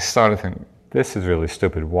I started thinking, this is really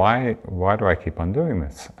stupid. Why do I keep on doing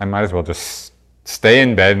this? I might as well just stay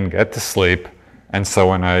in bed and get to sleep, and so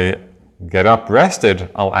when I get up rested,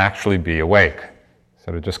 I'll actually be awake,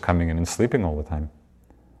 instead of just coming in and sleeping all the time.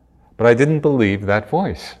 But I didn't believe that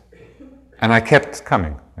voice. And I kept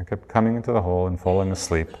coming. I kept coming into the hall and falling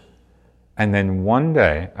asleep. And then one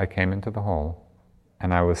day, I came into the hall,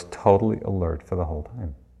 and I was totally alert for the whole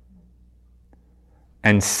time.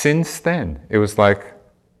 And since then, it was like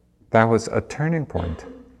that was a turning point.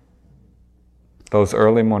 Those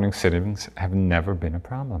early morning sittings have never been a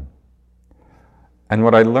problem. And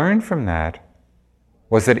what I learned from that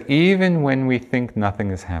was that even when we think nothing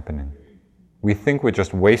is happening, we think we're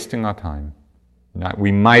just wasting our time,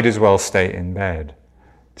 we might as well stay in bed,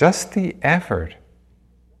 just the effort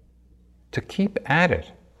to keep at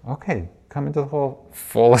it. Okay, come into the hall,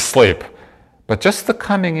 fall asleep. But just the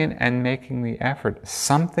coming in and making the effort,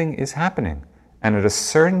 something is happening. And at a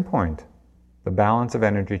certain point, the balance of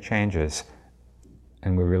energy changes,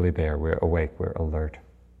 and we're really there, we're awake, we're alert.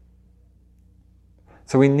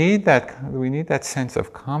 So we need that sense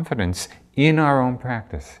of confidence in our own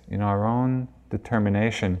practice, in our own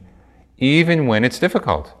determination, even when it's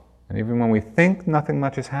difficult. And even when we think nothing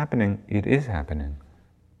much is happening, it is happening.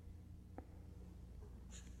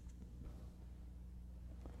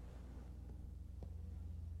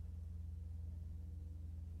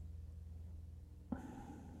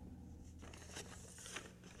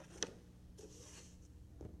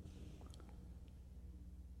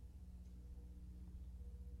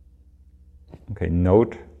 Okay,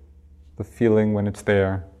 note the feeling when it's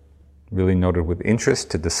there. Really note it with interest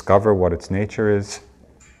to discover what its nature is.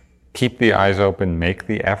 Keep the eyes open, make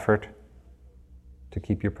the effort to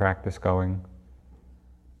keep your practice going.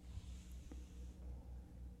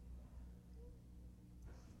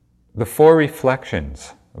 The 4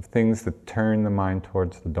 reflections of things that turn the mind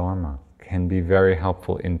towards the Dharma can be very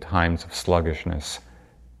helpful in times of sluggishness,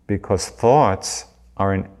 because thoughts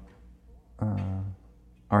are an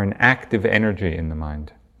active energy in the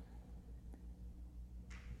mind.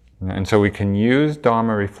 And so we can use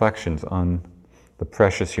Dharma reflections on the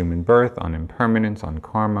precious human birth, on impermanence, on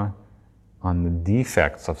karma, on the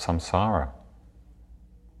defects of samsara.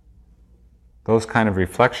 Those kind of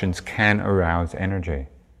reflections can arouse energy.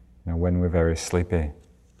 when we're very sleepy.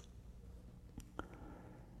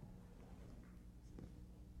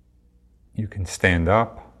 You can stand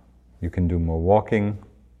up, you can do more walking.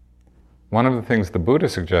 One of the things the Buddha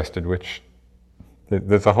suggested, which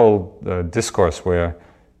there's a whole discourse where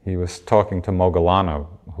he was talking to Moggallana,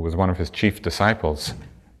 who was one of his chief disciples,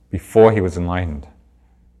 before he was enlightened.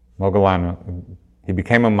 Moggallana, he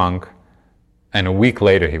became a monk, and a week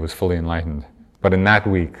later he was fully enlightened. But in that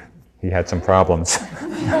week, he had some problems.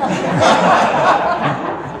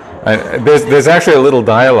 There's actually a little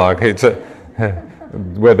dialogue. It's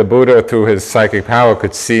where the Buddha, through his psychic power,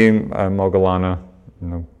 could see Moggallana,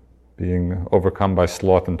 being overcome by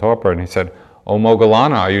sloth and torpor, and he said, "Oh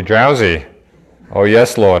Moggallana, are you drowsy?" "Oh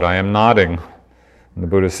yes, Lord, I am nodding." And the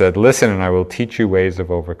Buddha said, "Listen, and I will teach you ways of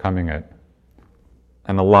overcoming it."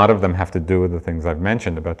 And a lot of them have to do with the things I've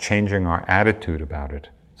mentioned about changing our attitude about it,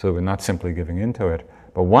 so that we're not simply giving into it.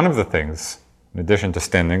 But one of the things, in addition to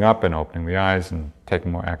standing up and opening the eyes and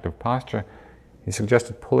taking more active posture, he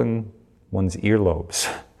suggested pulling one's earlobes.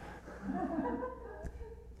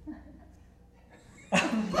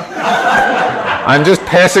 I'm just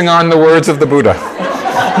passing on the words of the Buddha.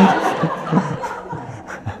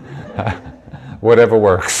 Whatever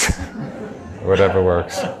works. Whatever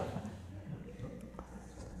works.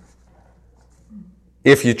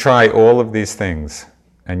 If you try all of these things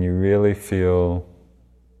and you really feel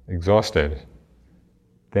exhausted,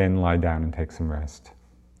 then lie down and take some rest.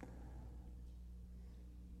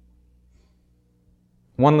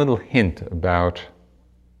 One little hint about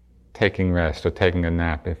taking rest or taking a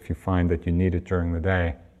nap, if you find that you need it during the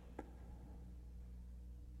day,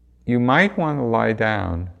 you might want to lie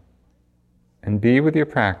down and be with your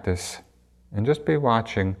practice and just be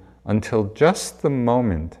watching until just the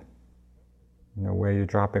moment where you're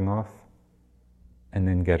dropping off, and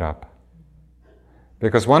then get up.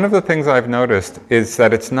 Because one of the things I've noticed is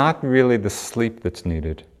that it's not really the sleep that's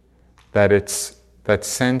needed, that it's that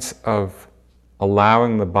sense of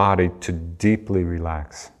allowing the body to deeply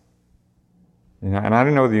relax. And I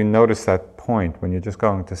don't know whether you notice that point when you're just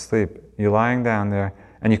going to sleep. You're lying down there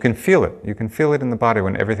and you can feel it. You can feel it in the body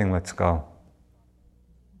when everything lets go.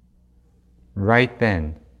 Right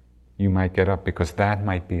then, you might get up because that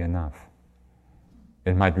might be enough.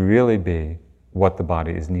 It might really be what the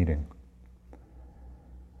body is needing.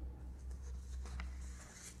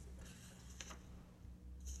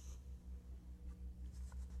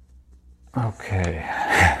 Okay.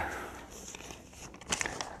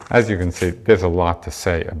 As you can see, there's a lot to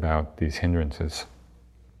say about these hindrances.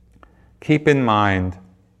 Keep in mind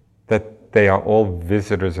that they are all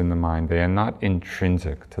visitors in the mind. They are not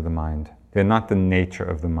intrinsic to the mind. They're not the nature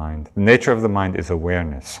of the mind. The nature of the mind is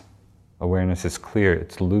awareness. Awareness is clear,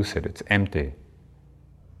 it's lucid, it's empty.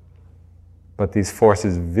 But these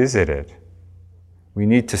forces visit it. We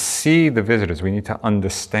need to see the visitors, we need to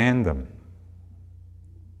understand them,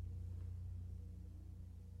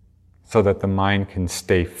 so that the mind can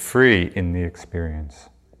stay free in the experience,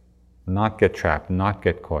 not get trapped, not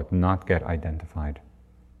get caught, not get identified.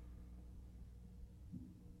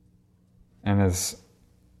 And as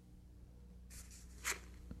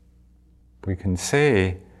we can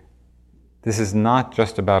see, this is not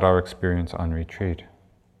just about our experience on retreat,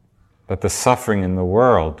 that the suffering in the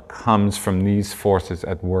world comes from these forces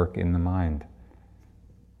at work in the mind.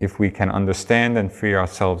 If we can understand and free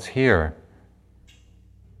ourselves here,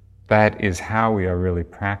 that is how we are really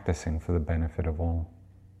practicing for the benefit of all.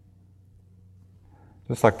 I'd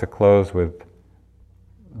just like to close with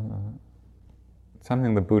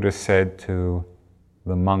something the Buddha said to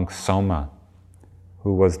the monk Soma,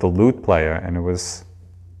 who was the lute player, and it was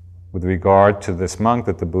with regard to this monk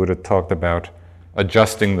that the Buddha talked about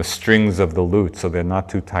adjusting the strings of the lute so they're not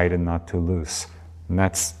too tight and not too loose. And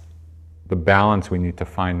that's the balance we need to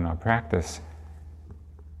find in our practice.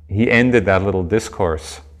 He ended that little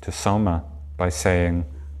discourse to Soma by saying,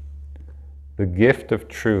 "The gift of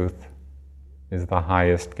truth is the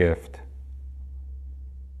highest gift,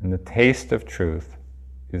 and the taste of truth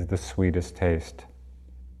is the sweetest taste,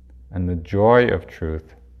 and the joy of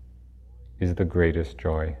truth is the greatest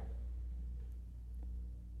joy."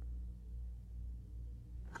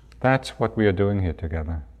 That's what we are doing here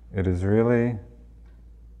together. It is really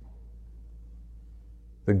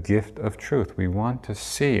the gift of truth. We want to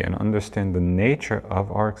see and understand the nature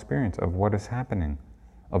of our experience, of what is happening,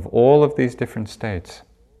 of all of these different states.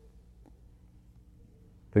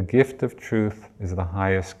 The gift of truth is the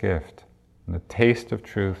highest gift, and the taste of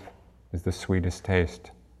truth is the sweetest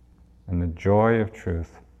taste, and the joy of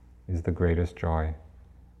truth is the greatest joy.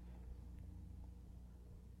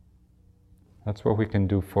 That's what we can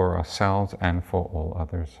do for ourselves and for all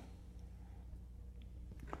others.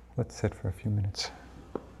 Let's sit for a few minutes.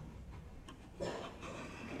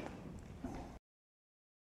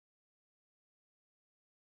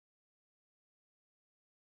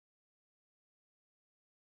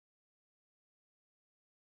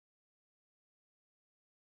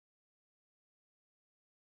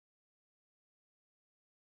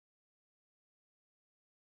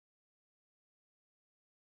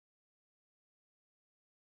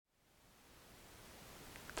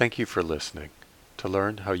 Thank you for listening. To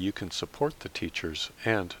learn how you can support the teachers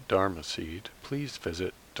and Dharma Seed, please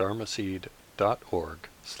visit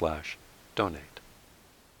dharmaseed.org/donate.